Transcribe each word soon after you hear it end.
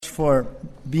for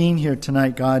being here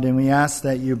tonight, God, and we ask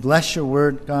that you bless your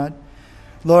word, God.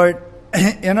 Lord,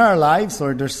 in our lives,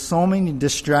 Lord, there's so many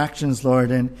distractions,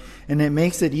 Lord, and it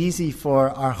makes it easy for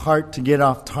our heart to get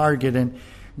off target. And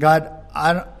God,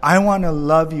 I want to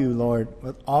love you, Lord,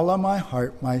 with all of my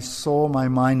heart, my soul, my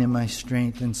mind, and my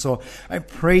strength. And so I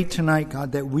pray tonight,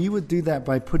 God, that we would do that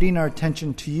by putting our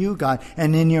attention to you, God,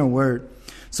 and in your word.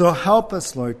 So help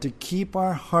us, Lord, to keep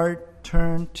our heart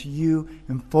turned to you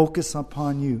and focus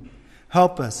upon you.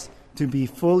 Help us to be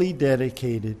fully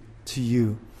dedicated to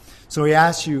you. So we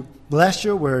ask you, bless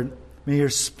your word. May your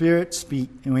spirit speak.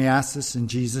 And we ask this in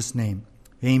Jesus' name.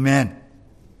 Amen.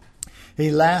 Hey,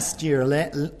 last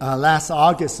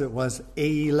August it was,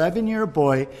 a 11-year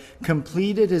boy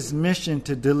completed his mission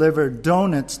to deliver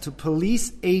donuts to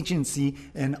police agency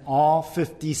in all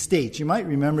 50 states. You might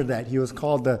remember that. He was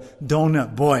called the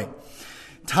Donut Boy.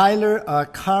 Tyler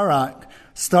Karak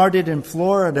started in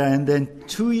Florida, and then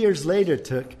 2 years later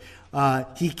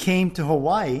he came to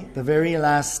Hawaii, the very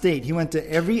last state. He went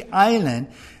to every island,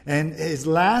 and his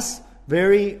last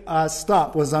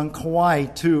stop was on Kauai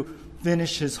to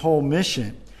finish his whole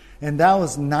mission. And that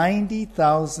was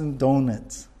 90,000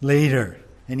 donuts later.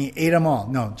 And he ate them all.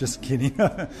 No, just kidding.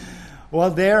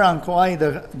 Well, there on Kauai,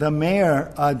 the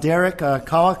mayor, Derek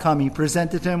Kawakami,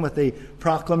 presented him with a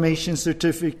proclamation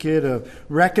certificate of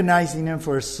recognizing him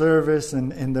for his service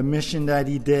and the mission that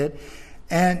he did.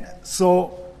 And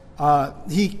so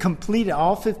he completed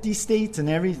all 50 states and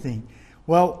everything.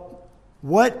 Well,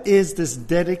 what is this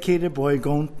dedicated boy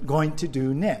going to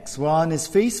do next? Well, on his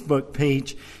Facebook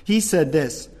page, he said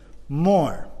this: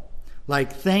 more,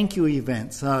 like thank you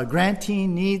events,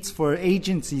 granting needs for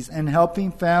agencies, and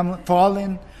helping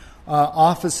fallen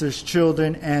officers,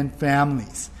 children, and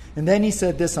families. And then he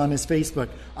said this on his Facebook: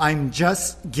 I'm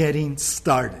just getting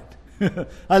started.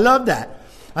 I love that.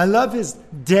 I love his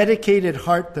dedicated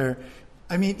heart there.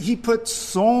 I mean, he put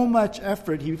so much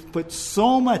effort, he put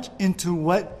so much into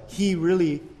what he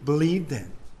really believed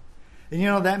in.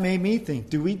 And that made me think,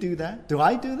 do we do that? Do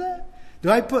I do that? Do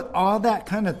I put all that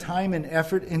kind of time and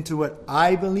effort into what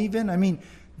I believe in? I mean,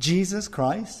 Jesus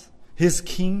Christ, his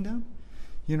kingdom,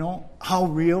 how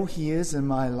real he is in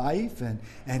my life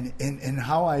and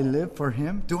how I live for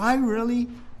him. Do I really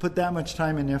put that much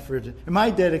time and effort? Am I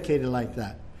dedicated like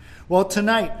that? Well,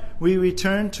 tonight we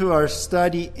return to our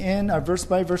study our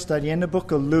verse-by-verse study in the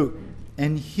book of Luke.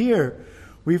 And here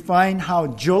we find how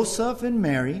Joseph and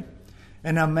Mary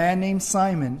and a man named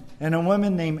Simon and a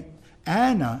woman named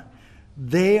Anna,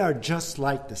 they are just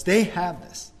like this. They have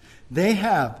this. They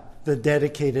have the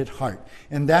dedicated heart.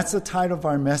 And that's the title of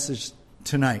our message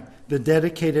tonight, the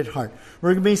dedicated heart. We're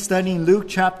going to be studying Luke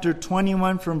chapter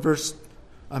 21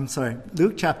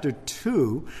 Luke chapter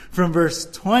 2 from verse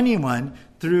 21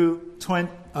 through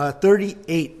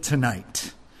 38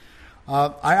 tonight.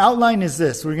 Our outline is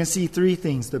this. We're going to see three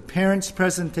things: the parents'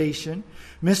 presentation,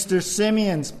 Mr.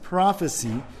 Simeon's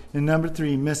prophecy, and number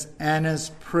 3, Miss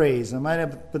Anna's praise. I might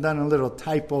have put down a little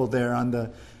typo there on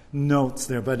the notes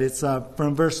there, but it's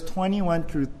from verse 21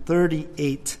 through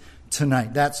 38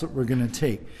 tonight. That's what we're going to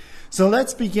take. So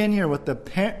let's begin here with the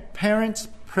parents'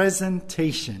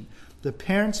 presentation. The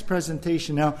parents'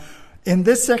 presentation. Now, in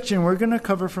this section, we're going to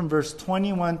cover from verse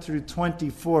 21 through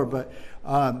 24, but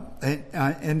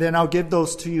and then I'll give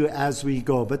those to you as we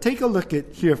go. But take a look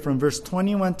at here from verse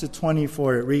 21 to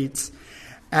 24. It reads,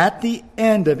 "At the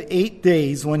end of 8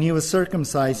 days, when he was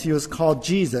circumcised, he was called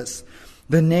Jesus,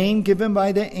 the name given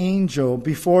by the angel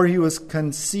before he was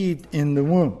conceived in the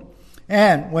womb.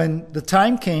 And when the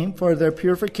time came for their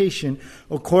purification,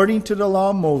 according to the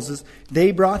law of Moses,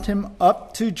 they brought him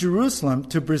up to Jerusalem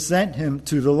to present him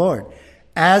to the Lord.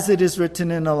 As it is written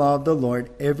in the law of the Lord,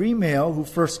 every male who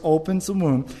first opens the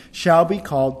womb shall be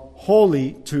called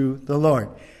holy to the Lord,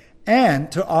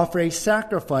 and to offer a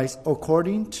sacrifice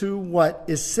according to what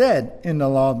is said in the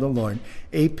law of the Lord,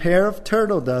 a pair of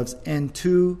turtle doves and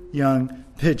 2 young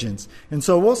pigeons." And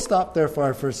so we'll stop there for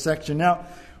our first section. Now,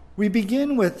 we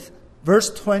begin with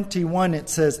verse 21. It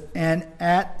says, "And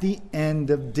at the end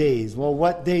of days." Well,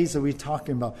 what days are we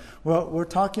talking about? Well, we're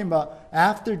talking about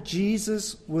after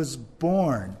Jesus was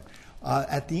born.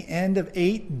 At the end of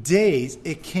 8 days,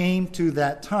 it came to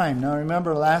that time. Now,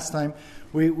 remember last time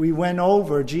we went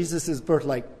over Jesus' birth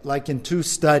like in 2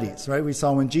 studies, right? We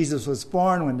saw when Jesus was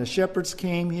born, when the shepherds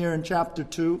came here in chapter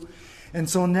 2. And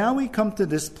so now we come to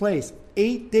this place.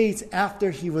 8 days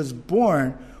after he was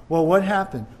born, well, what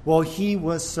happened? Well, he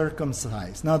was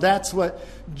circumcised. Now, that's what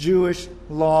Jewish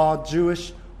law,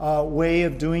 Jewish way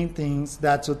of doing things,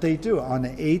 that's what they do. On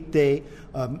the 8th day,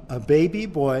 a baby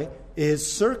boy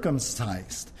is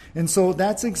circumcised. And so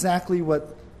that's exactly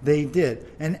what they did.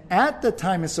 And at the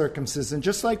time of circumcision,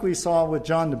 just like we saw with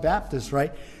John the Baptist,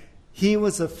 right? He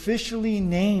was officially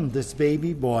named, this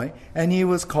baby boy, and he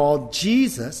was called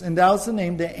Jesus. And that was the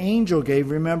name the angel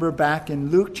gave. Remember back in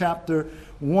Luke chapter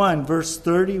 1, verse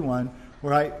 31,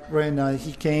 right, when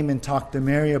he came and talked to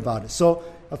Mary about it. So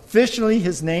officially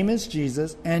his name is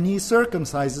Jesus, and he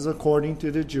circumcises according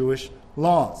to the Jewish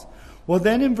laws. Well,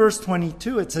 then in verse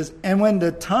 22 it says, and when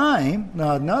the time,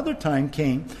 now another time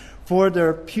came, for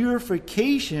their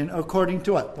purification according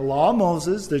to what? The law of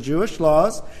Moses, the Jewish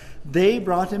laws, they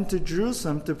brought him to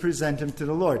Jerusalem to present him to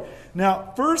the Lord.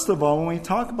 Now, first of all, when we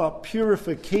talk about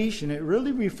purification, it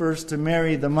really refers to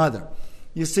Mary the mother.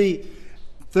 You see,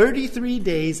 33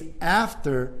 days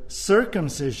after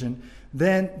circumcision,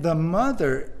 then the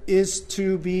mother is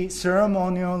to be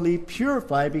ceremonially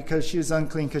purified because she is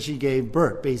unclean because she gave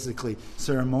birth, basically,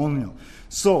 ceremonial.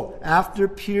 So, after a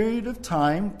period of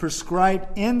time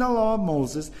prescribed in the law of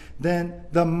Moses, then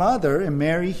the mother, and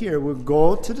Mary here, would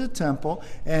go to the temple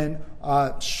and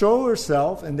show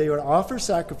herself, and they would offer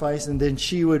sacrifice, and then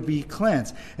she would be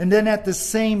cleansed. And then at the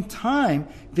same time,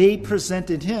 they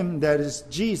presented him, that is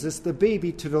Jesus, the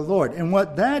baby, to the Lord. And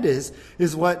what that is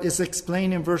what is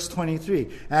explained in verse 23.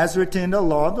 As written in the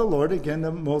law of the Lord, again,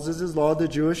 Moses' law, the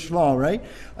Jewish law, right?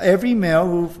 Every male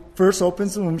who first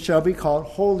opens the womb shall be called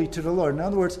holy to the Lord. In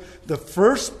other words, the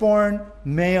firstborn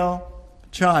male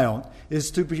child is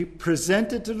to be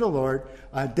presented to the Lord,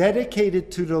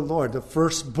 dedicated to the Lord, the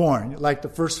firstborn. Like the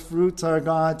first fruits are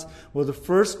God's, well, the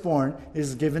firstborn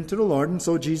is given to the Lord. And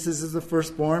so Jesus is the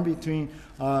firstborn between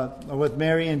with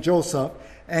Mary and Joseph.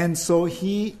 And so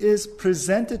he is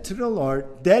presented to the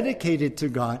Lord, dedicated to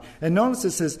God. And notice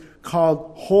it says,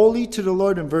 called holy to the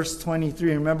Lord in verse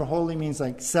 23. Remember, holy means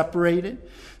like separated.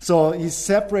 So he's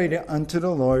separated unto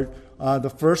the Lord. The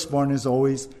firstborn is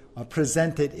always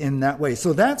presented in that way.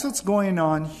 So that's what's going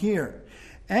on here.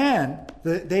 And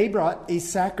they brought a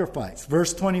sacrifice.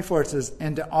 Verse 24 says,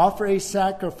 and to offer a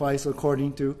sacrifice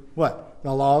according to what?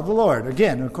 The law of the Lord.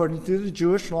 Again, according to the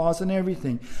Jewish laws and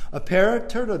everything. A pair of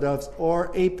turtle doves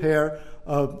or a pair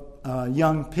of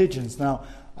young pigeons. Now,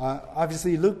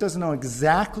 obviously Luke doesn't know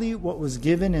exactly what was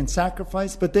given in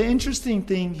sacrifice, but the interesting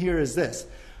thing here is this.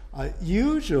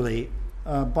 Usually,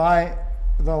 by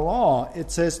the law,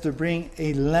 it says to bring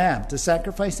a lamb, to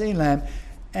sacrifice a lamb,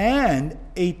 and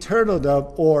a turtle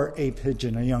dove or a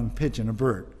pigeon, a young pigeon, a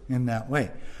bird, in that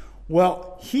way.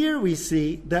 Well, here we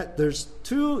see that there's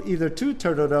either two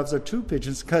turtle doves or two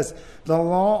pigeons, because the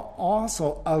law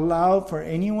also allowed for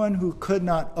anyone who could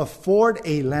not afford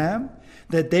a lamb,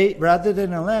 that they, rather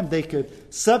than a lamb, they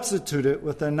could substitute it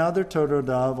with another turtle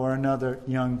dove or another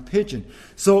young pigeon.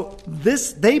 So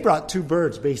they brought two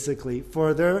birds, basically,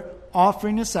 for their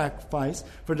offering a sacrifice,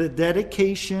 for the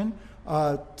dedication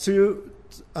to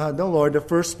the Lord, the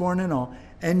firstborn and all.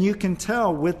 And you can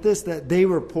tell with this that they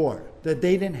were poor, that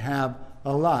they didn't have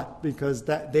a lot, because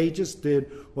that they just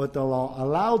did what the law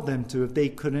allowed them to if they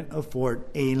couldn't afford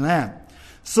a lamb.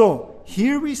 So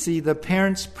here we see the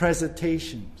parents'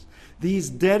 presentations.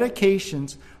 These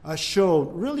dedications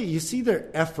showed, really, you see their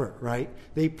effort, right?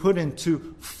 They put in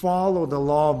to follow the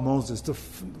law of Moses, to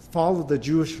follow the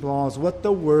Jewish laws, what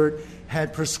the Word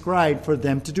had prescribed for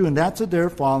them to do. And that's what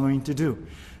they're following to do.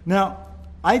 Now,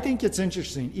 I think it's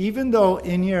interesting. Even though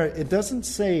in here it doesn't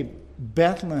say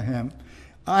Bethlehem,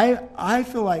 I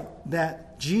feel like that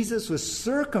Jesus was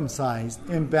circumcised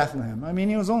in Bethlehem. I mean,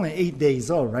 he was only 8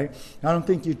 days old, right? I don't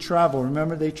think you travel.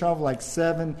 Remember, they traveled like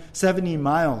 70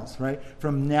 miles, right?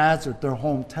 From Nazareth, their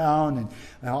hometown, and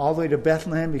all the way to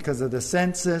Bethlehem because of the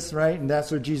census, right? And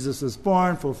that's where Jesus was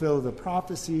born, fulfilled the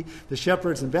prophecy. The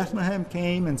shepherds in Bethlehem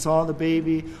came and saw the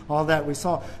baby, all that we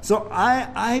saw. So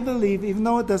I believe, even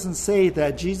though it doesn't say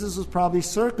that, Jesus was probably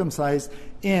circumcised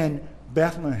in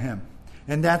Bethlehem.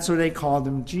 And that's where they called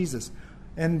him Jesus.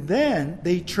 And then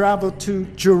they traveled to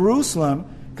Jerusalem,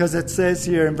 because it says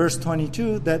here in verse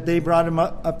 22 that they brought him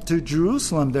up to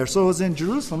Jerusalem there. So it was in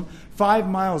Jerusalem, 5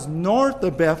 miles north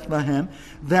of Bethlehem,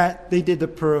 that they did the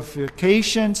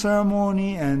purification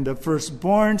ceremony and the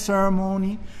firstborn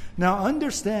ceremony. Now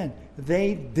understand,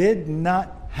 they did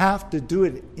not have to do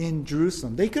it in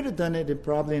Jerusalem. They could have done it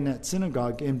probably in that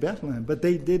synagogue in Bethlehem, but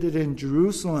they did it in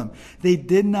Jerusalem. They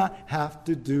did not have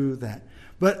to do that.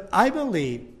 But I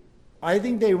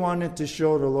think they wanted to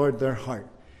show the Lord their heart,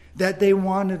 that they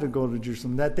wanted to go to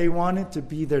Jerusalem, that they wanted to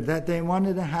be there, that they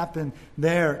wanted to happen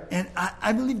there. And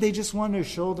I believe they just wanted to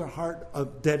show their heart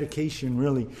of dedication,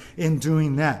 really, in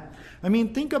doing that. I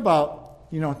mean, think about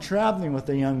traveling with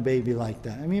a young baby like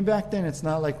that. I mean, back then it's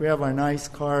not like we have our nice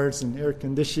cars and air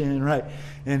conditioning, right,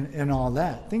 and all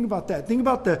that. Think about that. Think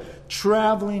about the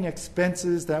traveling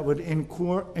expenses that would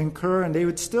incur, and they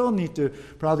would still need to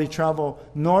probably travel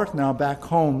north now back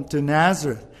home to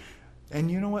Nazareth. And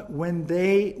you know what? When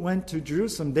they went to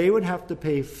Jerusalem, they would have to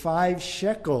pay 5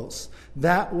 shekels.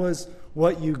 That was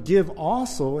what you give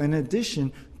also in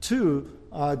addition to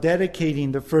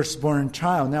dedicating the firstborn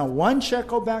child. Now, 1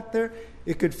 shekel back there,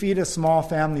 it could feed a small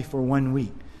family for 1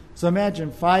 week. So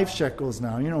imagine 5 shekels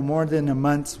now, more than a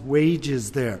month's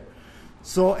wages there.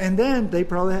 So, and then they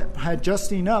probably had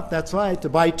just enough, that's why, to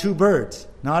buy 2 birds.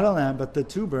 Not a lamb, but the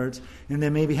 2 birds. And they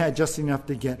maybe had just enough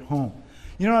to get home.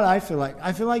 You know what I feel like?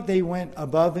 I feel like they went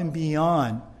above and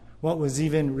beyond what was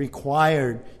even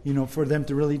required, for them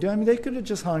to really do. I mean, they could have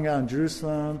just hung out in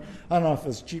Jerusalem. I don't know if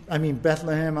it's cheap. I mean,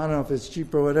 Bethlehem, I don't know if it's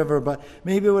cheap or whatever, but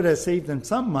maybe it would have saved them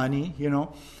some money,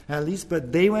 at least.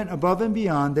 But they went above and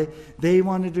beyond. They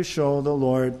wanted to show the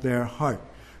Lord their heart.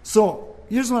 So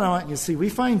here's what I want you to see. We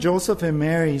find Joseph and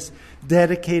Mary's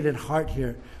dedicated heart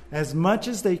here. As much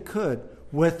as they could,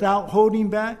 without holding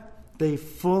back, they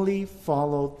fully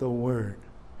followed the word.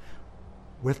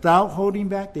 Without holding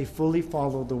back, they fully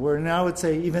followed the word. And I would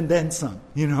say even then some,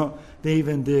 they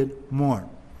even did more.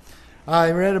 I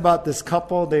read about this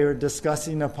couple. They were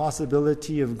discussing the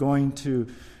possibility of going to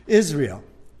Israel.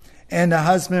 And the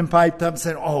husband piped up and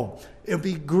said, it would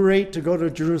be great to go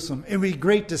to Jerusalem. It would be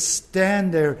great to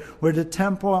stand there where the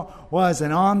temple was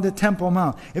and on the Temple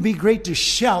Mount. It would be great to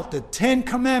shout the 10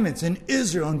 commandments in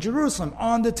Israel and Jerusalem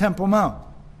on the Temple Mount.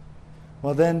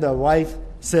 Well, then the wife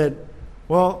said,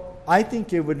 I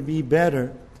think it would be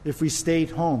better if we stayed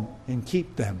home and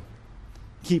keep them.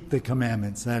 Keep the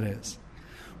commandments, that is.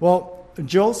 Well,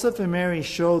 Joseph and Mary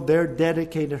showed their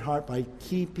dedicated heart by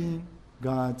keeping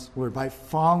God's word, by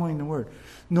following the word.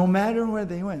 No matter where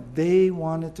they went, they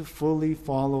wanted to fully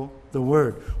follow the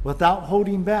word. Without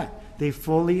holding back, they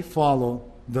fully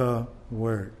follow the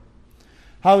word.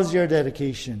 How is your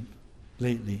dedication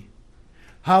lately?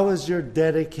 How is your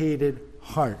dedicated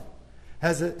heart?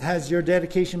 Has your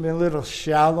dedication been a little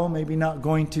shallow, maybe not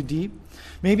going too deep?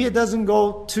 Maybe it doesn't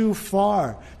go too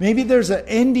far. Maybe there's an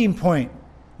ending point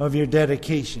of your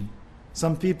dedication.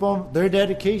 Some people, their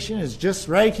dedication is just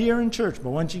right here in church,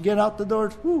 but once you get out the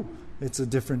door, it's a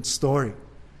different story.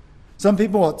 Some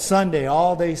people, it's Sunday,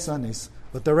 all day Sundays,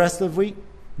 but the rest of the week,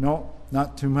 no,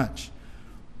 not too much.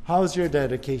 How's your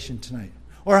dedication tonight?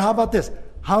 Or how about this?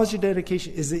 How's your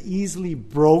dedication? Is it easily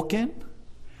broken?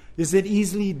 Is it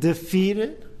easily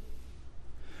defeated?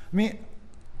 I mean,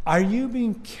 are you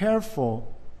being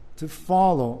careful to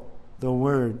follow the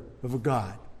word of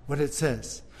God, what it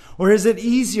says? Or is it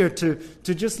easier to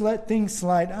just let things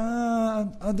slide?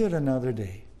 I'll do it another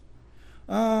day.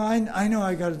 I know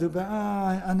I got to do it, but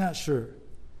I'm not sure.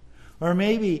 Or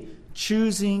maybe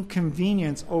choosing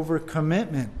convenience over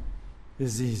commitment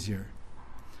is easier.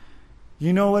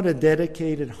 You know what a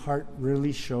dedicated heart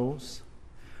really shows?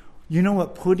 You know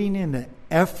what putting in the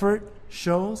effort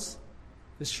shows?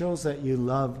 It shows that you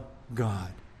love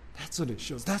God. That's what it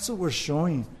shows. That's what we're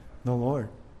showing the Lord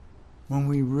when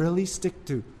we really stick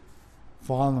to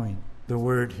following the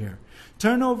word here.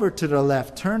 Turn over to the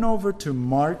left. Turn over to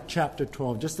Mark chapter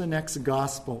 12. Just the next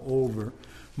gospel over.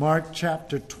 Mark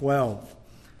chapter 12.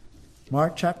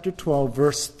 Mark chapter 12,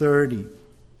 verse 30.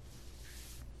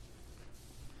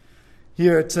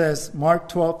 Here it says, Mark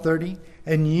 12:30,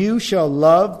 and you shall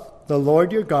love the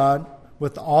Lord your God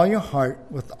with all your heart,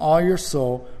 with all your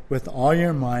soul, with all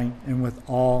your mind, and with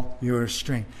all your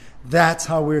strength. That's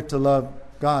how we're to love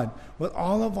God. With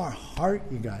all of our heart,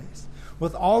 you guys.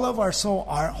 With all of our soul,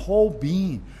 our whole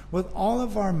being. With all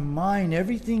of our mind,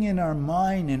 everything in our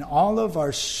mind, and all of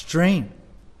our strength,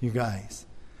 you guys.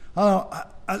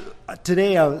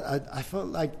 Today, I felt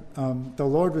like the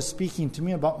Lord was speaking to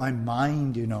me about my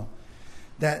mind,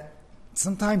 that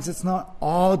sometimes it's not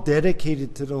all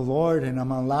dedicated to the Lord, and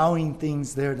I'm allowing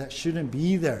things there that shouldn't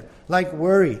be there, like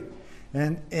worry.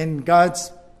 And God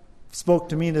spoke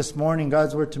to me this morning.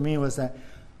 God's word to me was that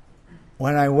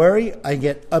when I worry, I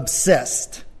get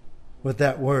obsessed with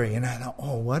that worry. And I thought,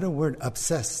 what a word,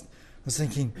 obsessed. I was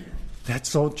thinking, that's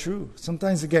so true.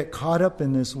 Sometimes I get caught up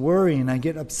in this worry, and I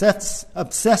get obsessed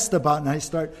about it, and I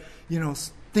start,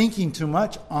 thinking too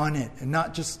much on it, and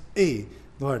not just, hey,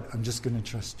 Lord, I'm just going to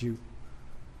trust you.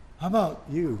 How about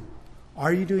you?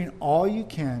 Are you doing all you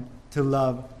can to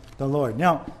love the Lord?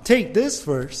 Now, take this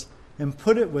verse and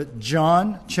put it with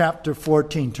John chapter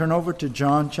 14. Turn over to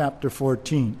John chapter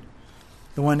 14,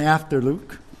 the one after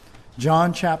Luke.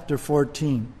 John chapter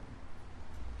 14.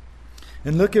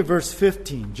 And look at verse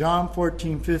 15. John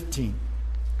 14:15.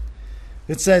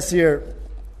 It says here,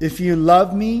 if you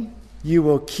love me, you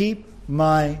will keep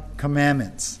my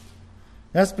commandments.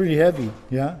 That's pretty heavy,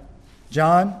 yeah?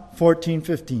 John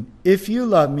 14:15. If you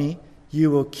love me,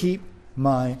 you will keep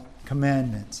my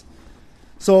commandments.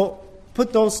 So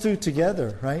put those two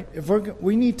together, right? If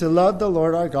we need to love the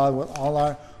Lord our God with all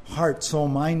our heart, soul,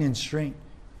 mind, and strength.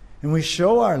 And we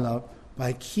show our love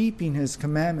by keeping his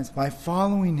commandments, by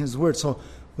following his word. So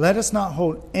let us not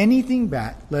hold anything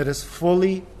back. Let us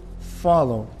fully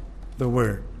follow the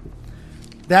word.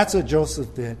 That's what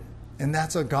Joseph did. And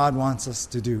that's what God wants us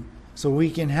to do. So we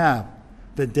can have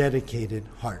the dedicated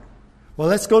heart. Well,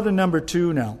 let's go to number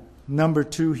 2 now. Number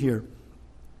 2 here.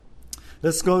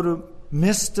 Let's go to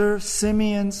Mr.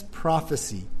 Simeon's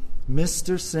prophecy.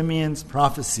 Mr. Simeon's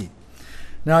prophecy.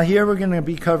 Now here we're going to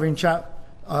be covering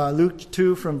Luke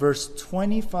 2 from verse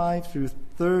 25 through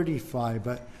 35.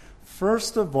 But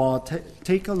first of all,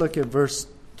 take a look at verse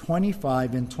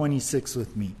 25 and 26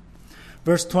 with me.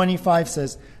 Verse 25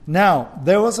 says, Now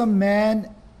there was a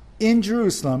man in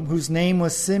Jerusalem whose name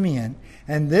was Simeon,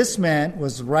 and this man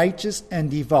was righteous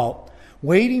and devout,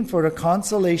 waiting for the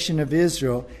consolation of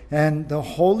Israel, and the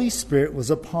Holy Spirit was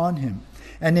upon him.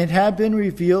 And it had been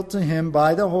revealed to him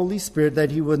by the Holy Spirit that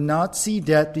he would not see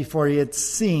death before he had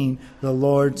seen the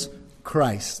Lord's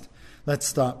Christ. Let's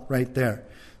stop right there.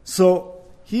 So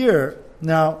here,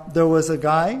 now, there was a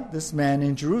guy, this man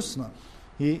in Jerusalem.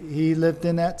 He lived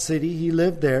in that city. He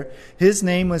lived there. His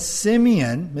name was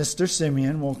Simeon, Mr.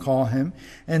 Simeon, we'll call him.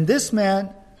 And this man,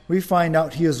 we find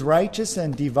out he is righteous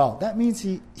and devout. That means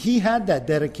he had that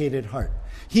dedicated heart.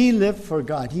 He lived for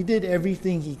God. He did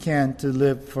everything he can to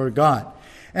live for God.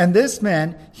 And this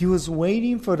man, he was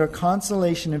waiting for the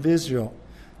consolation of Israel.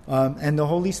 And the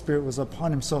Holy Spirit was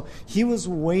upon him. So he was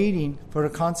waiting for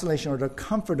the consolation or the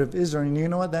comfort of Israel. And you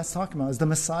know what that's talking about? Is the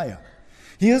Messiah.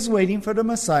 He was waiting for the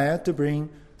Messiah to bring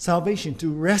salvation,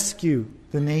 to rescue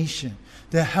the nation,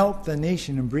 to help the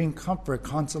nation and bring comfort,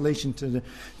 consolation to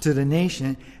the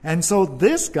nation. And so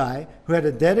this guy who had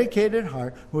a dedicated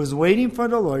heart, who was waiting for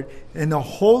the Lord, and the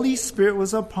Holy Spirit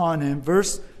was upon him,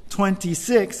 verse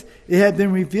 26, it had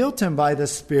been revealed to him by the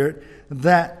Spirit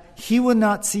that he would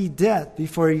not see death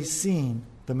before he's seen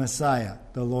the Messiah,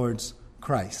 the Lord's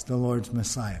Christ, the Lord's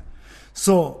Messiah.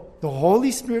 So the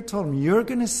Holy Spirit told him, you're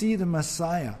going to see the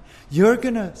Messiah. You're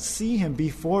going to see him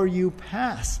before you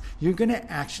pass. You're going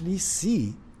to actually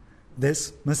see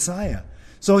this Messiah.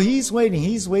 So he's waiting.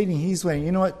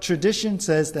 You know what? Tradition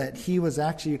says that he was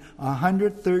actually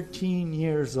 113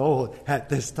 years old at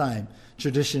this time.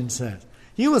 Tradition says.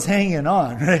 He was hanging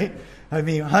on, right? I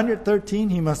mean, 113,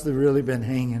 he must have really been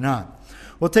hanging on.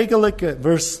 We'll take a look at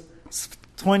verse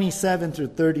 27 through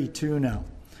 32 now.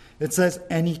 It says,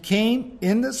 And he came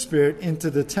in the Spirit into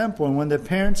the temple, and when the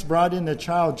parents brought in the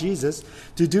child Jesus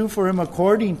to do for him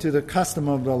according to the custom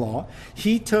of the law,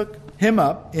 he took him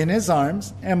up in his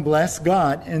arms and blessed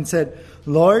God and said,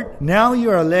 Lord, now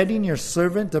you are letting your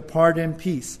servant depart in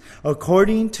peace,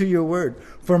 according to your word.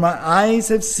 For my eyes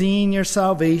have seen your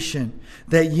salvation,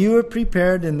 that you have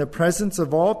prepared in the presence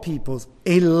of all peoples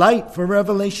a light for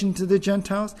revelation to the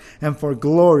Gentiles and for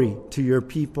glory to your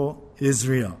people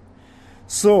Israel.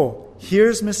 So,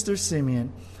 here's Mr.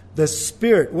 Simeon. The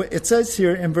Spirit, it says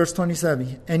here in verse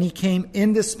 27, and he came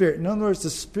in the Spirit. In other words, the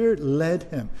Spirit led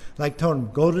him, like told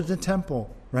him, go to the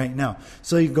temple right now.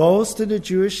 So he goes to the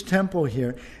Jewish temple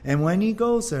here, and when he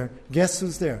goes there, guess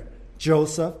who's there?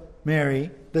 Joseph, Mary,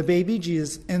 the baby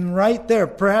Jesus, and right there,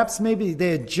 perhaps maybe they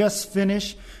had just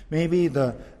finished maybe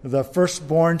the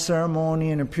firstborn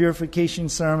ceremony and a purification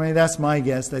ceremony. That's my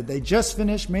guess, that they just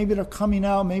finished. Maybe they're coming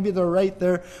out. Maybe they're right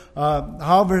there,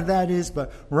 however that is.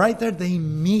 But right there they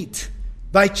meet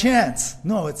by chance.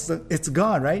 No, it's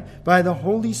God, right? By the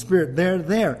Holy Spirit, they're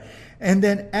there. And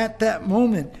then at that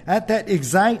moment, at that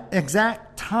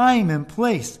exact time and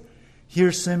place,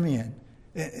 here's Simeon.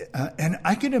 And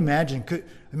I could imagine,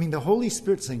 the Holy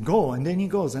Spirit saying, go, and then he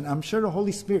goes. And I'm sure the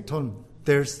Holy Spirit told him,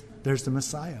 there's the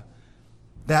Messiah,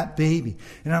 that baby.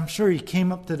 And I'm sure he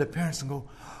came up to the parents and go,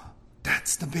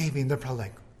 that's the baby. And they're probably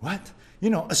like, what?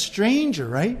 A stranger,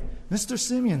 right? Mr.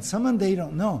 Simeon, someone they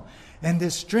don't know. And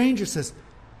this stranger says,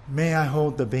 may I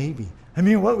hold the baby?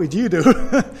 What would you do?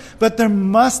 But there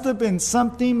must have been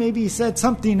something. Maybe he said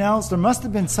something else. There must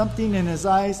have been something in his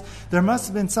eyes. There must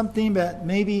have been something that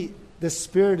maybe the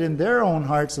Spirit in their own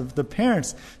hearts of the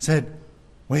parents said,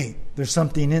 wait, there's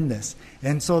something in this.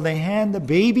 And so they hand the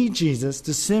baby Jesus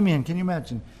to Simeon. Can you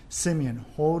imagine Simeon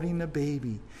holding the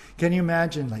baby? Can you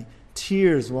imagine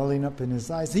tears welling up in his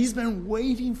eyes? He's been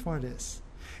waiting for this.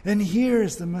 And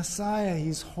here's the Messiah.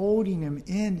 He's holding him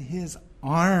in his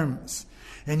arms.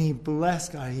 And he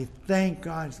blessed God. He thanked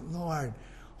God, Lord,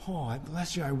 Oh, I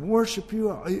bless you. I worship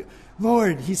you.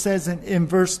 Lord, he says in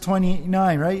verse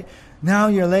 29, right? Now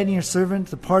you're letting your servant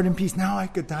depart in peace. Now I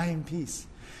could die in peace.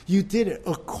 You did it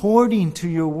according to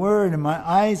your word, and my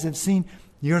eyes have seen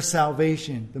your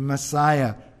salvation, the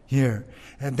Messiah here,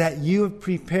 and that you have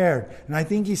prepared. And I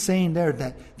think he's saying there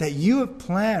that you have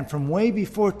planned from way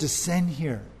before to send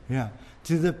here,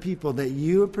 to the people, that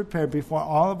you have prepared before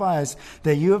all of us,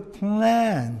 that you have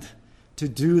planned to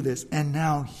do this. And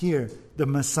now here, the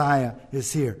Messiah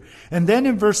is here. And then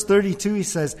in verse 32, he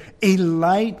says, a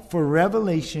light for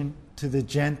revelation to the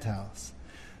Gentiles.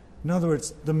 In other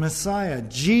words, the Messiah,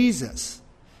 Jesus,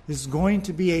 is going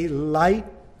to be a light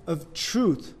of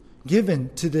truth given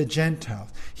to the Gentiles.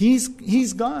 He's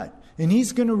God, and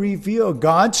he's going to reveal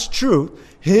God's truth,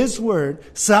 his word,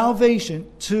 salvation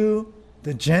to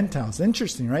the Gentiles.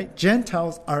 Interesting, right?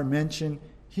 Gentiles are mentioned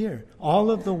here, all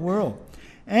of the world.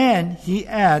 And he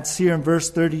adds here in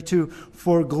verse 32,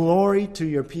 for glory to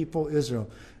your people Israel.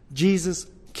 Jesus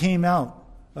came out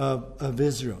of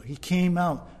Israel. He came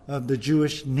out of the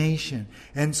Jewish nation.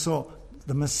 And so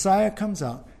the Messiah comes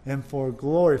out, and for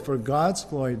glory, for God's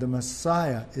glory, the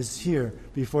Messiah is here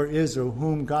before Israel,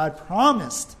 whom God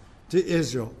promised to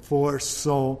Israel for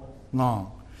so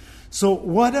long. So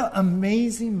what an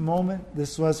amazing moment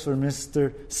this was for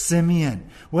Mr. Simeon.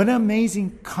 What an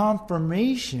amazing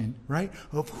confirmation, right,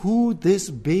 of who this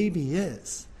baby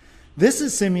is. This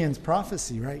is Simeon's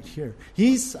prophecy right here.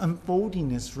 He's unfolding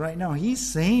this right now. He's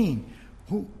saying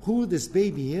who this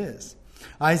baby is.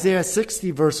 Isaiah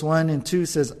 60 verse 1 and 2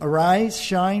 says, arise,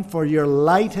 shine, for your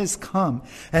light has come,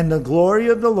 and the glory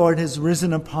of the Lord has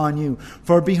risen upon you.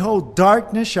 For behold,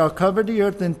 darkness shall cover the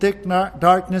earth, and thick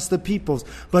darkness the peoples.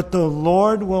 But the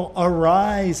Lord will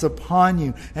arise upon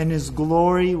you, and his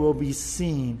glory will be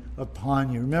seen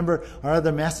upon you. Remember our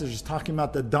other message is talking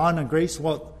about the dawn of grace.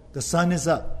 Well, the sun is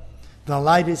up. The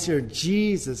light is here.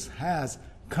 Jesus has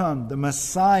come. The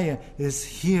Messiah is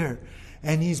here.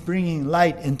 And he's bringing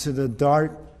light into the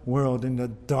dark world, in the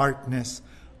darkness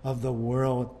of the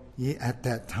world at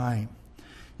that time.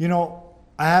 You know,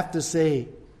 I have to say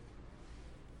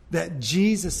that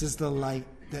Jesus is the light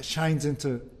that shines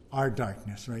into our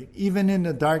darkness, right? Even in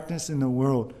the darkness in the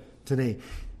world today.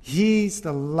 He's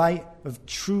the light of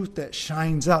truth that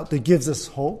shines out, that gives us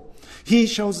hope. He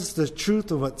shows us the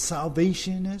truth of what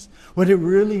salvation is, what it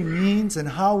really means, and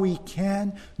how we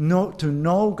can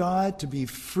know God, to be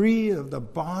free of the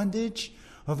bondage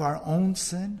of our own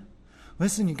sin.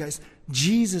 Listen, you guys,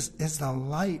 Jesus is the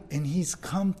light, and he's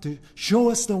come to show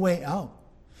us the way out.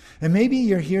 And maybe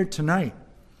you're here tonight,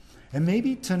 and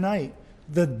maybe tonight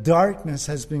the darkness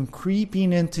has been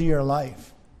creeping into your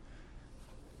life.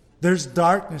 There's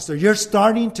darkness there. You're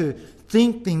starting to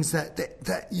think things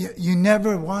that you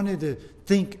never wanted to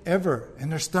think ever, and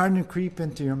they're starting to creep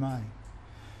into your mind.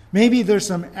 Maybe there's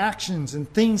some actions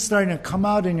and things starting to come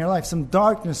out in your life, some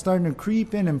darkness starting to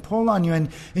creep in and pull on you, and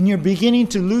you're beginning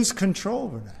to lose control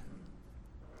over that.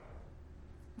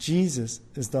 Jesus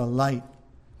is the light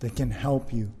that can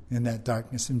help you in that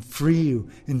darkness and free you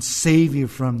and save you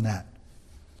from that.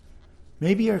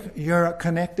 Maybe you're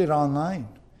connected online,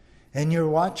 and you're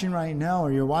watching right now,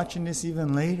 or you're watching this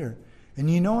even later. And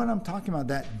you know what I'm talking about?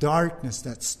 That darkness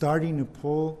that's starting to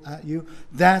pull at you.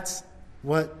 That's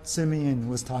what Simeon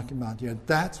was talking about here.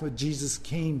 That's what Jesus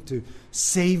came to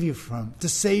save you from, to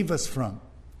save us from.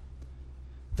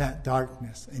 That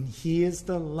darkness. And he is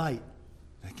the light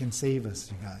that can save us,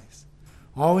 you guys.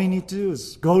 All we need to do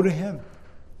is go to him.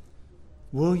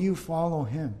 Will you follow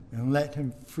him and let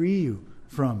him free you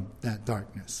from that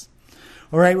darkness?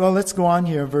 All right, well, let's go on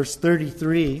here. Verse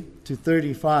 33 to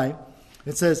 35.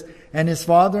 It says, and his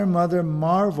father and mother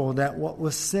marveled at what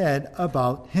was said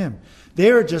about him.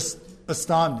 They were just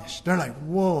astonished. They're like,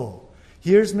 whoa,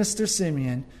 here's Mr.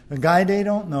 Simeon, a guy they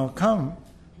don't know. Come,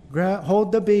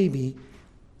 hold the baby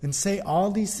and say all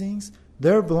these things.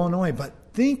 They're blown away. But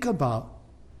think about,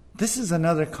 this is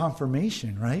another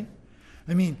confirmation, right?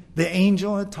 I mean, the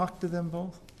angel had talked to them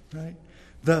both, right?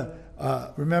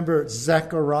 Remember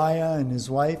Zechariah and his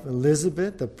wife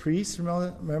Elizabeth, the priest.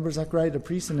 Remember Zechariah, the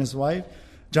priest, and his wife,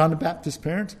 John the Baptist's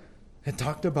parents, had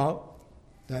talked about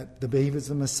that the baby is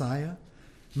the Messiah.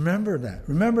 Remember that.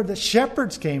 Remember the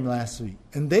shepherds came last week,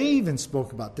 and they even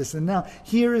spoke about this. And now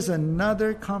here is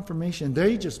another confirmation.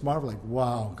 They just marvel like,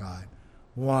 wow, God,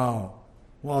 wow.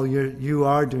 Well, you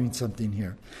are doing something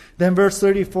here. Then verse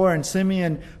 34, and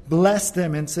Simeon blessed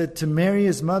them and said to Mary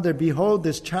his mother, behold,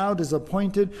 this child is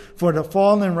appointed for the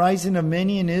fall and rising of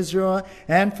many in Israel,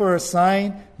 and for a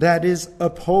sign that is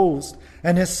opposed.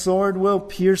 And his sword will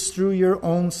pierce through your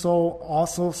own soul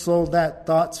also, so that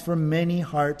thoughts from many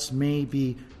hearts may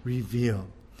be revealed.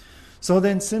 So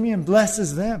then Simeon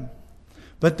blesses them.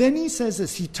 But then he says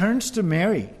this, he turns to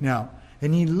Mary now,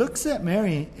 and he looks at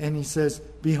Mary and he says,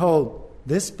 behold,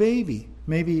 this baby,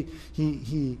 maybe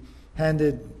he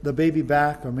handed the baby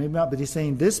back or maybe not, but he's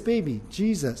saying this baby,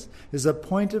 Jesus, is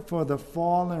appointed for the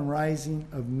fall and rising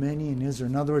of many in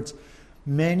Israel. In other words,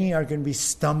 many are going to be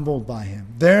stumbled by him.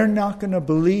 They're not going to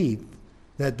believe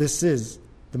that this is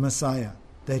the Messiah,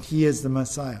 that he is the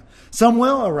Messiah. Some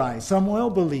will arise, some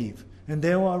will believe, and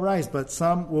they will arise, but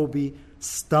some will be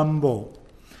stumbled.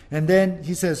 And then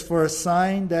he says, for a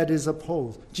sign that is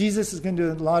opposed. Jesus is going to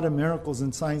do a lot of miracles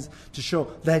and signs to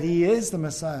show that he is the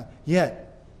Messiah.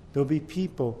 Yet, there'll be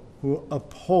people who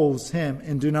oppose him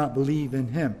and do not believe in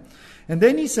him. And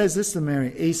then he says this to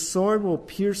Mary, a sword will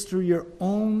pierce through your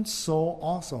own soul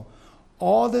also.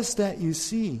 All this that you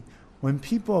see, when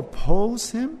people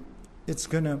oppose him, it's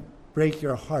going to break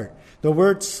your heart. The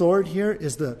word sword here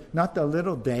is not the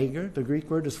little dagger. The Greek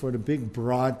word is for the big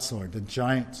broad sword, the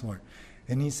giant sword.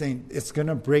 And he's saying it's going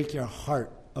to break your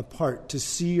heart apart to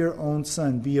see your own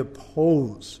son be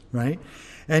opposed, right?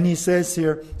 And he says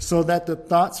here, so that the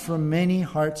thoughts from many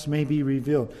hearts may be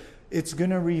revealed. It's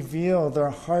going to reveal their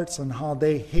hearts on how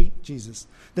they hate Jesus,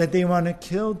 that they want to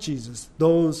kill Jesus,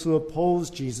 those who oppose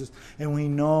Jesus. And we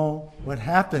know what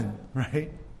happened,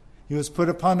 right? He was put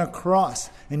upon a cross,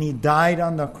 and he died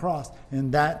on the cross.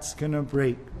 And that's going to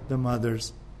break the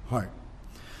mother's heart.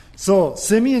 So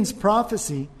Simeon's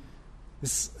prophecy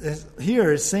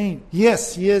here is saying,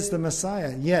 yes, he is the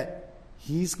Messiah, yet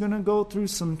he's going to go through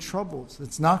some troubles.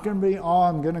 It's not going to be,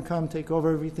 I'm going to come take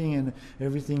over everything and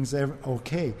everything's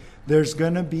okay. There's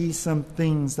going to be some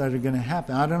things that are going to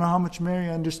happen. I don't know how much Mary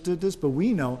understood this, but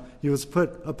we know he was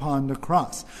put upon the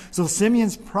cross. So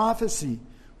Simeon's prophecy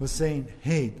was saying,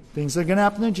 hey, things are going to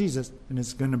happen to Jesus, and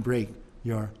it's going to break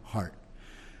your heart.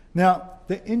 Now,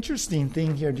 the interesting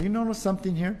thing here, do you notice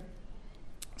something here?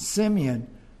 Simeon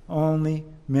only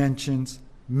mentions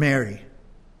Mary.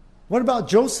 What about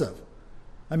Joseph?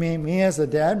 I mean, me as a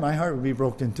dad, my heart would be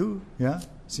broken too. Yeah,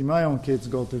 see my own kids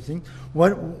go through things.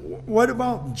 What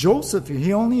about Joseph?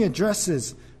 He only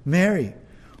addresses Mary.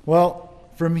 Well,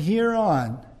 from here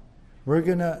on, we're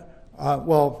gonna.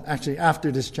 Actually, after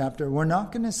this chapter, we're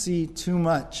not going to see too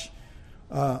much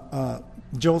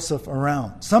Joseph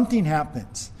around. Something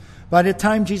happens. By the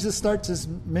time Jesus starts his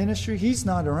ministry, he's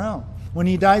not around. When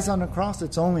he dies on the cross,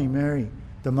 it's only Mary,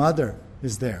 the mother,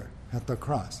 is there at the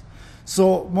cross.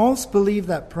 So most believe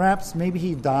that perhaps maybe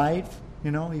he died,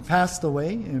 he passed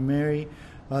away, and Mary,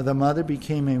 the mother,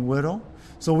 became a widow.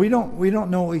 So we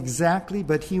don't know exactly,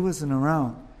 but he wasn't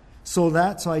around. So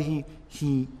that's why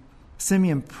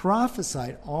Simeon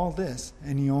prophesied all this,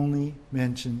 and he only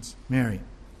mentions Mary.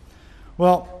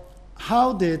 Well,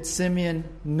 how did Simeon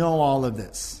know all of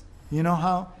this? You know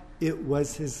how? It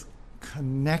was his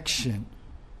connection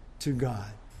to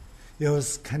God. It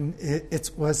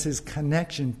was his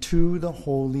connection to the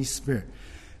Holy Spirit.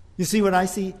 You see what I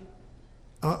see?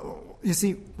 Hey,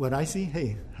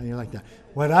 how do you like that?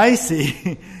 What I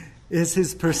see is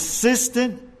his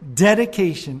persistent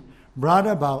dedication brought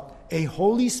about a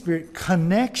Holy Spirit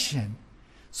connection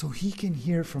so he can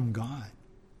hear from God.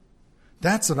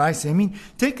 That's what I see. I mean,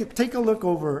 take a look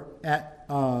over at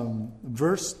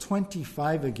verse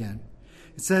 25 again.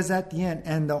 It says at the end,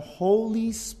 and the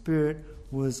Holy Spirit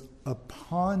was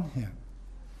upon him.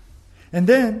 And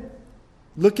then,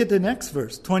 look at the next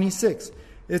verse, 26.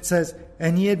 It says,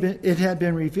 and it had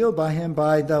been revealed by him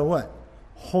by the what?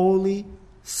 Holy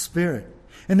Spirit.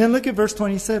 And then look at verse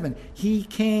 27. He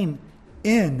came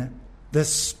in the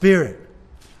Spirit.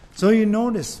 So you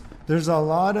notice there's a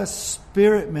lot of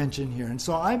Spirit mentioned here. And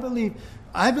so I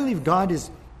believe God is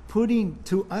putting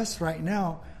to us right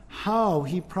now how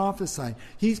he prophesied.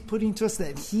 He's putting to us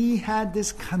that he had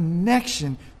this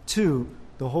connection to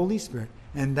the Holy Spirit.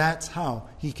 And that's how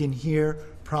he can hear,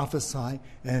 prophesy,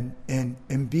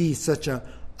 and be such an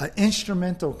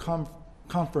instrumental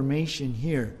confirmation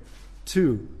here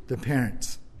to the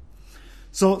parents.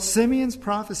 So Simeon's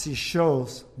prophecy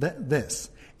shows that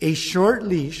a short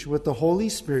leash with the Holy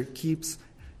Spirit keeps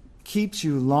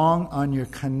you long on your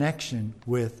connection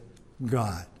with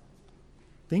God.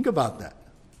 Think about that.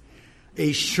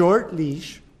 A short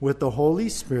leash with the Holy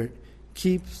Spirit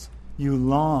keeps you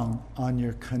long on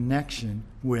your connection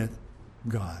with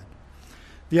God.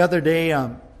 The other day,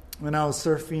 when I was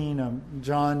surfing,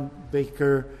 John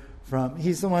Baker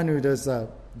he's the one who does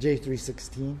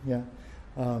J316, yeah.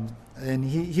 And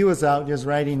he was out just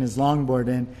riding his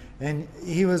longboard, and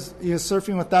he was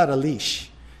surfing without a leash,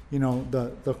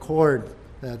 the cord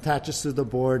that attaches to the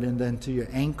board and then to your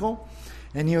ankle.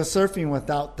 And he was surfing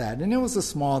without that. And it was a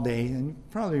small day, and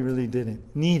probably really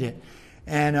didn't need it.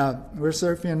 And we're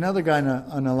surfing another guy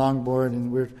on a longboard,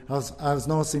 and I was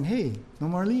noticing, hey, no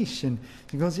more leash. And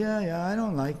he goes, yeah, I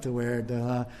don't like to wear it.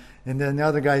 And then the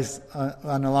other guy's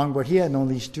on a longboard, he had no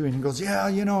leash too. And he goes, yeah,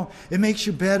 it makes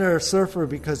you better a surfer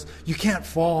because you can't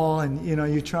fall, and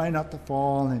you try not to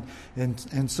fall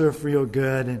and surf real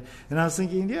good. And I was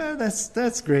thinking, yeah,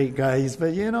 that's great, guys.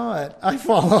 But you know what? I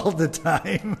fall all the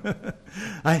time.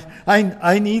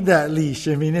 I need that leash.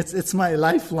 I mean, it's my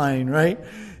lifeline, right?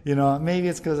 Maybe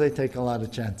it's because I take a lot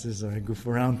of chances or I goof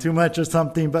around too much or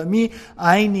something. But me,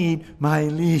 I need my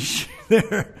leash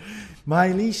there.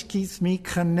 My leash keeps me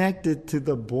connected to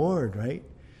the board, right?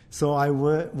 So I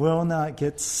will not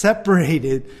get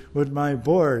separated with my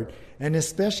board. And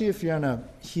especially if you're on a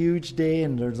huge day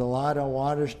and there's a lot of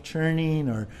water churning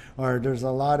or there's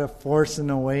a lot of force in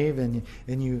the wave and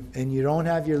you don't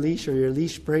have your leash or your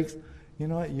leash breaks, you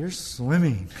know what? You're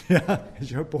swimming. Because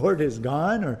your board is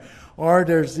gone. Or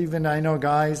there's even, I know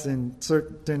guys in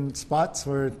certain spots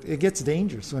where it gets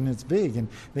dangerous when it's big and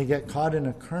they get caught in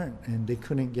a current and they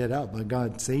couldn't get out, but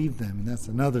God saved them, and that's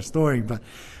another story.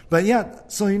 But yeah,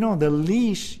 so the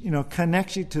leash,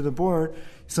 connects you to the board,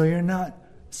 so you're not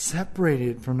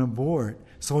separated from the board,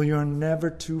 so you're never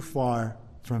too far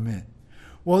from it.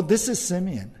 Well, this is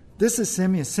Simeon.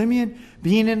 Simeon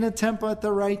being in the temple at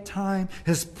the right time,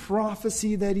 his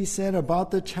prophecy that he said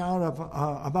about the child,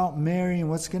 about Mary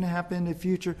and what's going to happen in the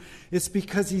future, it's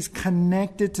because he's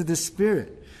connected to the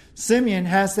Spirit. Simeon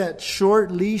has that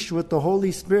short leash with the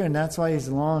Holy Spirit, and that's why he's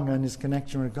long on his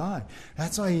connection with God.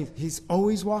 That's why he's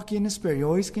always walking in the Spirit. He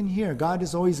always can hear. God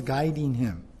is always guiding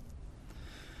him.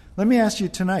 Let me ask you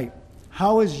tonight,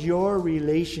 how is your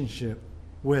relationship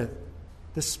with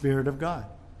the Spirit of God?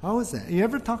 How is that? You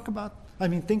ever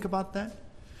think about that?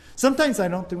 Sometimes I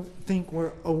don't think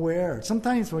we're aware.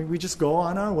 Sometimes we just go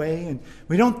on our way and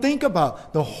we don't think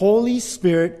about the Holy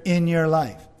Spirit in your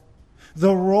life,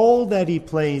 the role that He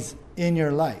plays in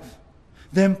your life,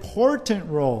 the important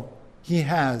role He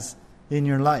has in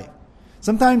your life.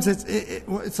 Sometimes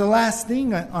it's the last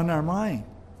thing on our mind.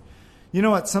 You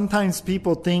know what? Sometimes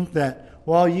people think that,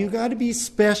 well, you got to be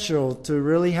special to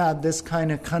really have this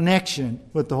kind of connection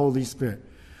with the Holy Spirit.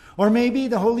 Or maybe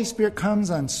the Holy Spirit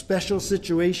comes on special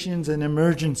situations and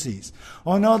emergencies.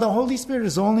 Oh no, the Holy Spirit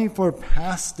is only for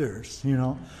pastors,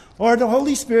 Or the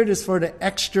Holy Spirit is for the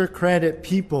extra credit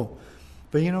people.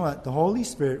 But you know what? The Holy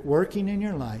Spirit working in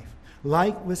your life,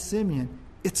 like with Simeon,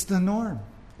 it's the norm.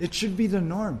 It should be the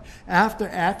norm. After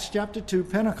Acts chapter 2,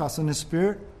 Pentecost, when the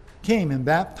Spirit came and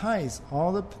baptized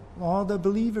all the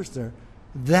believers there,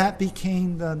 that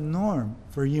became the norm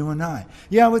for you and I.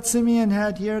 Yeah, what Simeon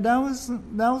had here, that was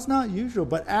not usual.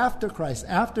 But after Christ,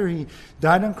 after He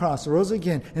died on the cross, rose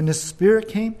again, and the Spirit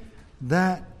came,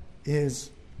 that is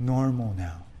normal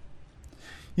now.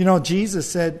 Jesus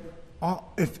said,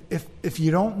 if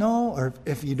you don't know or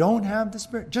if you don't have the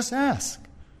Spirit, just ask.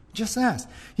 Just ask.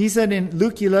 He said in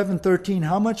Luke 11:13,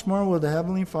 how much more will the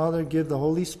Heavenly Father give the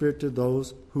Holy Spirit to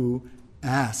those who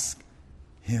ask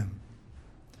Him?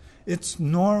 It's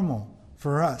normal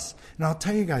for us. And I'll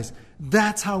tell you guys,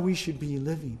 that's how we should be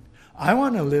living. I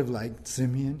want to live like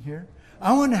Simeon here.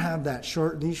 I want to have that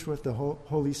short leash with the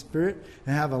Holy Spirit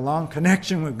and have a long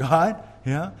connection with God.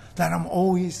 That I'm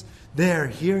always there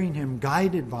hearing Him,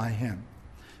 guided by Him.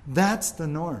 That's the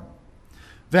norm.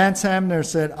 Vance Hamner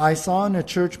said, I saw on a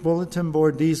church bulletin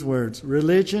board these words: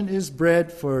 religion is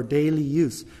bread for daily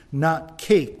use, not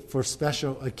cake for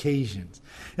special occasions.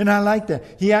 And I like that.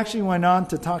 He actually went on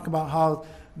to talk about how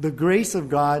the grace of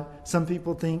God, some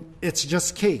people think it's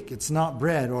just cake, it's not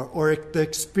bread. Or the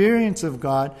experience of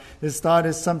God is thought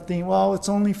as something, well, it's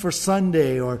only for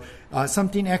Sunday, or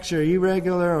something extra,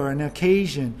 irregular, or an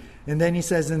occasion. And then he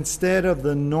says, instead of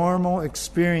the normal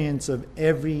experience of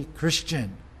every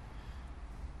Christian,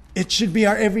 it should be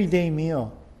our everyday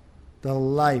meal, the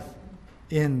life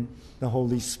in the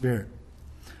Holy Spirit.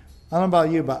 I don't know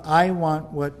about you, but I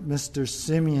want what Mr.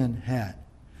 Simeon had.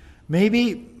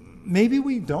 Maybe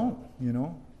we don't,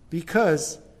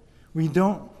 because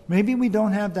maybe we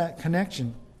don't have that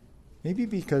connection. Maybe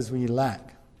because we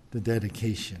lack the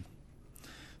dedication.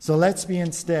 So let's be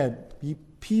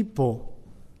people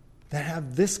that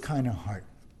have this kind of heart,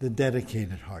 the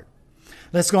dedicated heart.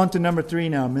 Let's go on to number 3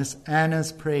 now, Miss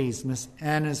Anna's praise. Miss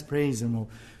Anna's praise, and we'll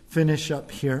finish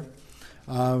up here.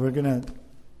 We're going to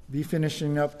be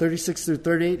finishing up 36 through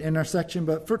 38 in our section,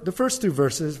 but for the first 2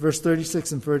 verses, verse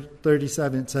 36 and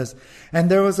 37, it says, and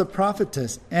there was a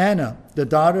prophetess, Anna, the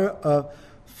daughter of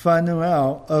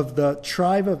Phanuel of the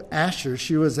tribe of Asher.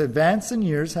 She was advanced in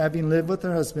years, having lived with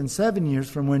her husband 7 years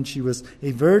from when she was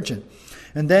a virgin.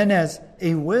 And then as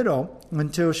a widow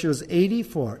until she was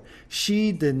 84,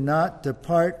 she did not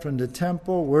depart from the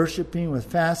temple, worshiping with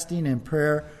fasting and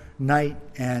prayer night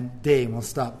and day. And we'll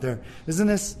stop there. Isn't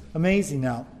this amazing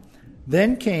now?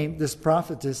 Then came this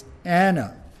prophetess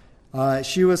Anna.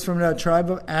 She was from the tribe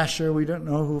of Asher. We don't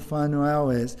know who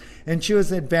Phanuel is. And she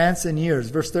was advanced in years.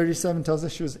 Verse 37 tells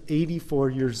us she was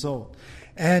 84 years old.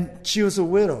 And she was a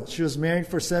widow. She was married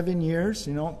for 7 years.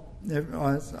 You know, it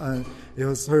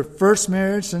was her first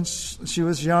marriage since she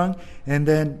was young. And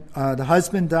then the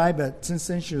husband died, but since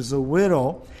then she was a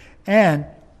widow. And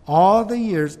all the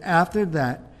years after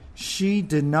that, she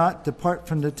did not depart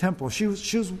from the temple. She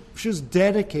was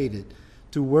dedicated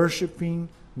to worshiping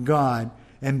God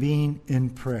and being in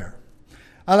prayer.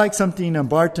 I like something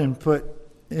Barton put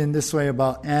in this way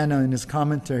about Anna in his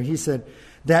commentary. He said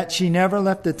that she never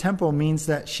left the temple means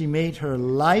that she made her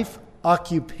life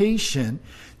occupation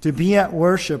to be at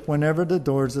worship whenever the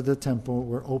doors of the temple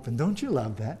were open. Don't you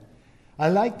love that? I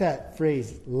like that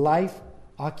phrase, life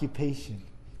occupation.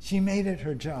 She made it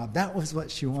her job. That was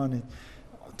what she wanted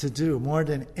to do more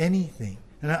than anything.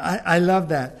 And I love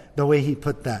that, the way he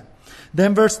put that.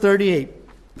 Then verse 38.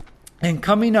 And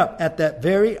coming up at that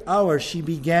very hour, she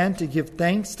began to give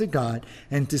thanks to God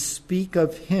and to speak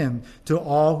of him to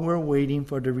all who were waiting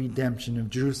for the redemption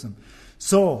of Jerusalem.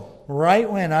 So, right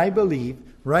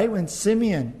when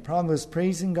Simeon probably was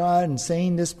praising God and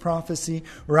saying this prophecy,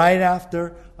 right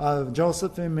after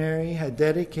Joseph and Mary had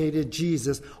dedicated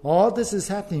Jesus, all this is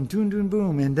happening, boom, boom,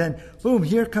 boom, and then, boom,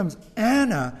 here comes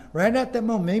Anna, right at that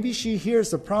moment. Maybe she hears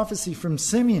the prophecy from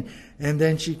Simeon, and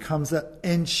then she comes up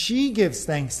and she gives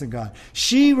thanks to God.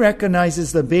 She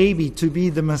recognizes the baby to be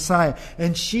the Messiah,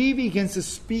 and she begins to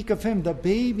speak of him, the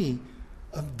baby.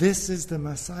 This is the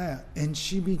Messiah. And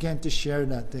she began to share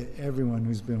that to everyone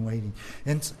who's been waiting.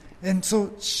 And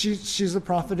so she's a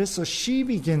prophetess, so she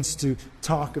begins to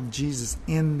talk of Jesus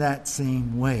in that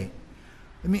same way.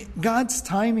 I mean, God's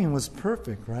timing was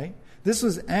perfect, right? This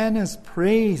was Anna's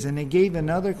praise, and it gave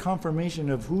another confirmation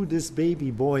of who this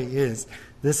baby boy is.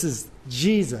 This is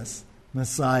Jesus,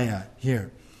 Messiah,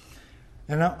 here.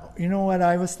 And you know what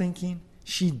I was thinking?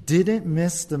 She didn't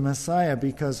miss the Messiah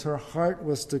because her heart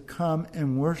was to come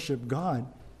and worship God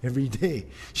every day.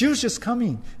 She was just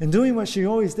coming and doing what she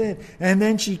always did. And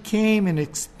then she came and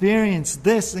experienced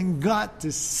this and got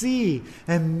to see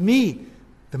and meet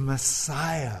the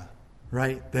Messiah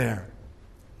right there.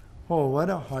 Oh, what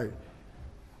a heart.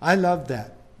 I love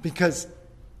that because,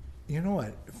 you know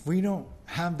what? If we don't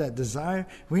have that desire,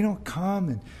 we don't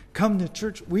come to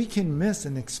church, we can miss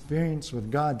an experience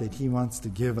with God that he wants to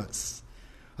give us.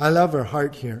 I love her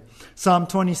heart here. Psalm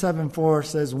 27:4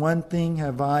 says, "One thing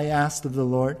have I asked of the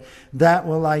Lord, that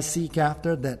will I seek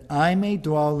after, that I may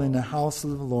dwell in the house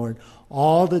of the Lord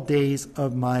all the days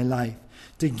of my life,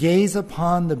 to gaze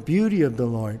upon the beauty of the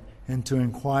Lord and to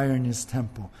inquire in his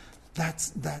temple." That's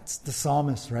the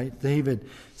psalmist, right? David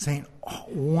saying, oh,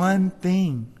 one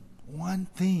thing.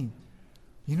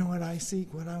 You know what I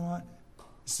seek, what I want?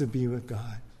 Is to be with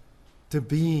God.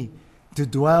 To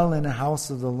dwell in the house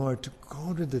of the Lord, to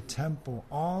go to the temple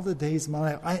all the days of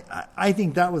my life. I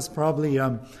think that was probably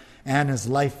Anna's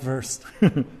life verse.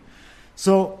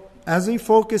 So as we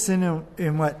focus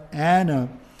in what Anna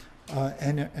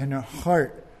and her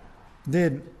heart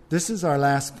did, this is our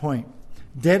last point.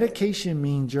 Dedication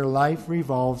means your life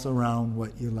revolves around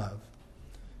what you love.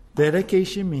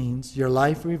 Dedication means your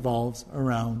life revolves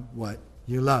around what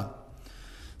you love.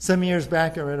 Some years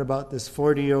back, I read about this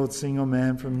 40-year-old single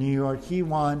man from New York. He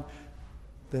won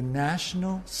the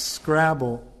National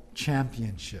Scrabble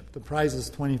Championship. The prize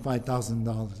is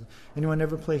 $25,000. Anyone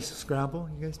ever play Scrabble?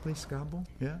 You guys play Scrabble?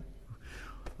 Yeah?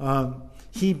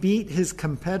 He beat his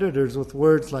competitors with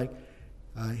words like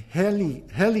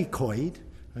helicoid,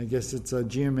 I guess it's a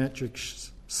geometric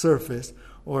surface,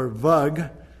 or vug,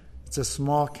 it's a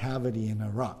small cavity in a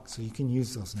rock. So you can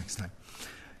use those next time.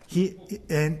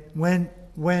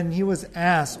 When he was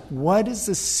asked, what is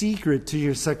the secret to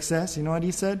your success? You know what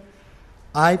he said?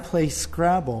 I play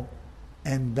Scrabble,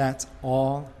 and that's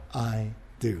all I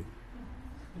do.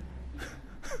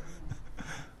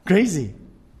 Crazy.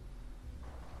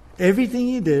 Everything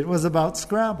he did was about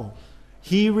Scrabble.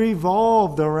 He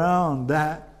revolved around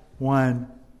that one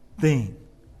thing.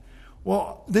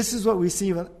 Well, this is what we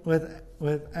see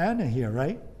with Anna here,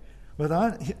 right? With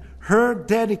Anna, her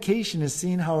dedication is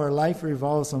seeing how her life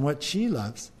revolves on what she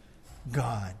loves,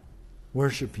 God,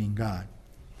 worshiping God.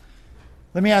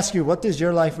 Let me ask you, what does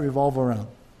your life revolve around?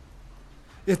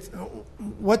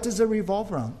 What does it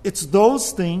revolve around? It's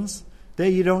those things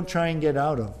that you don't try and get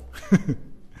out of.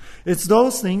 It's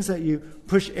those things that you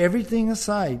push everything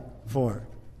aside for.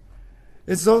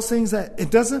 It's those things that it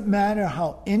doesn't matter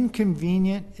how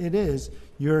inconvenient it is,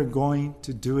 you're going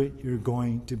to do it. You're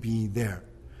going to be there.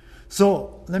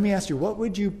 So let me ask you, what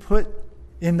would you put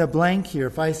in the blank here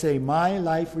if I say my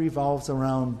life revolves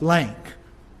around blank?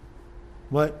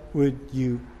 What would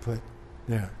you put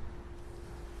there?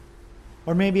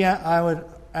 Or maybe I would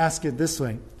ask it this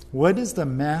way. What is the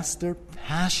master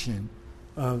passion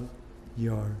of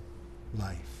your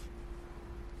life?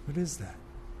 What is that?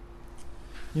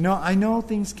 You know, I know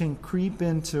things can creep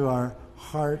into our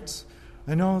hearts.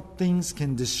 I know things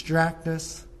can distract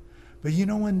us. But you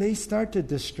know, when they start to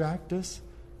distract us,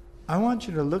 I want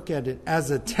you to look at it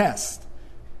as a test.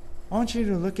 I want you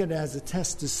to look at it as a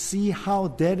test to see how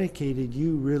dedicated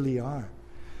you really are.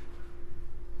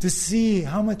 To see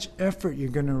how much effort you're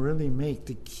going to really make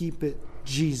to keep it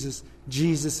Jesus.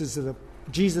 Jesus is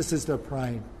the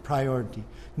priority.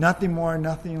 Nothing more,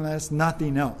 nothing less,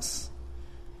 nothing else.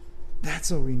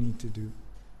 That's what we need to do.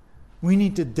 We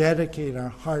need to dedicate our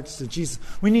hearts to Jesus.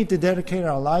 We need to dedicate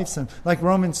our lives to Him. Like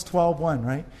Romans 12:1,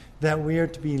 right? That we are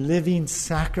to be living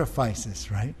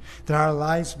sacrifices, right? That our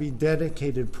lives be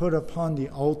dedicated, put upon the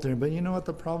altar. But you know what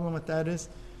the problem with that is?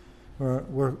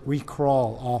 We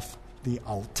crawl off the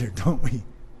altar, don't we?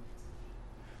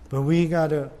 But we got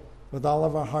to, with all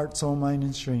of our heart, soul, mind,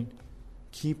 and strength,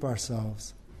 keep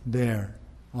ourselves there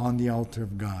on the altar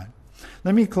of God.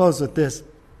 Let me close with this.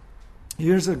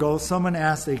 Years ago, someone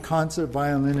asked a concert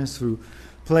violinist who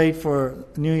played for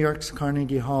New York's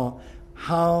Carnegie Hall,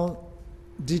 how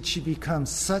did she become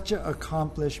such an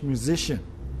accomplished musician?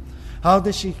 How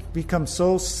did she become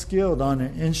so skilled on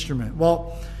an instrument?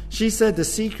 Well, she said the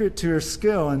secret to her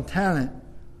skill and talent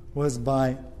was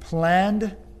by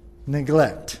planned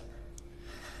neglect.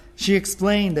 She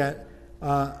explained that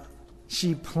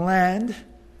she planned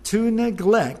to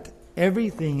neglect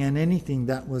everything and anything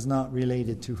that was not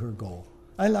related to her goal.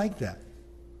 I like that.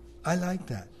 I like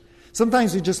that.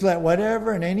 Sometimes we just let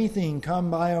whatever and anything come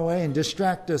by our way and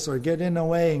distract us or get in the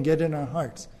way and get in our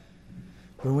hearts.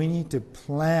 But we need to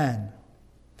plan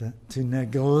to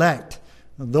neglect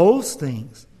those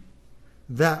things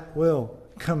that will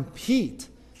compete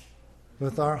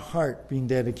with our heart being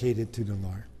dedicated to the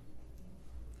Lord.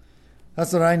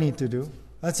 That's what I need to do.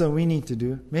 That's what we need to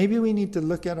do. Maybe we need to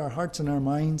look at our hearts and our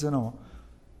minds and all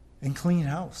and clean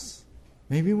house.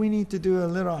 Maybe we need to do a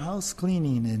little house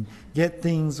cleaning and get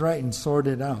things right and sort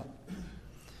it out.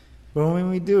 But when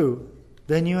we do,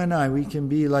 then you and I, we can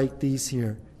be like these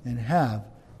here and have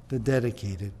the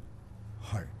dedicated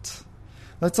heart.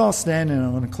 Let's all stand, and I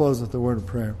want to close with a word of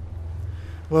prayer.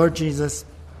 Lord Jesus,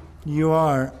 you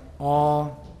are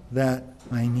all that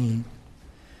I need.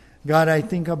 God, I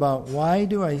think about, why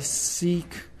do I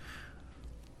seek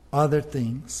other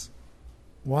things?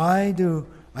 Why do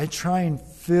I try and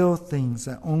fill things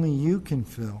that only you can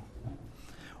fill?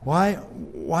 Why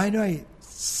do I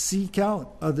seek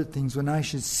out other things when I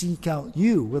should seek out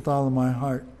you with all of my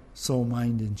heart, soul,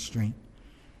 mind, and strength?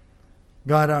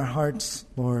 God, our hearts,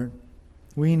 Lord,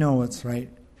 we know what's right.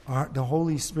 The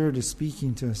Holy Spirit is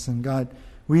speaking to us, and God,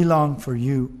 we long for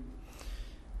you.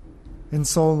 And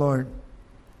so, Lord,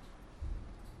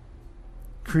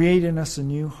 create in us a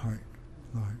new heart,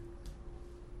 Lord.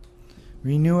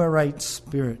 Renew a right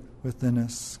spirit within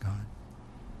us, God.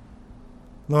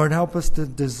 Lord, help us to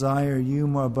desire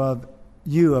you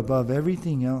above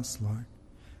everything else, Lord.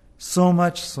 So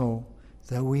much so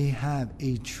that we have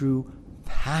a true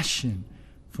passion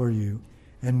for you,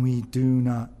 and we do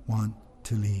not want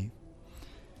to leave.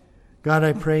 God,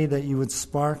 I pray that you would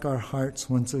spark our hearts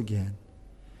once again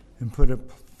and put a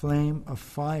flame of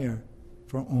fire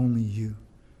for only you.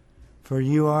 For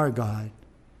you are God,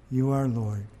 you are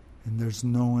Lord, and there's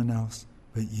no one else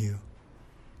but you.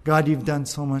 God, you've done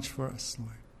so much for us,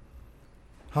 Lord.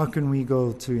 How can we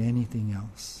go to anything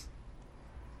else?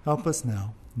 Help us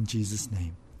now, in Jesus'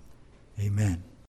 name. Amen.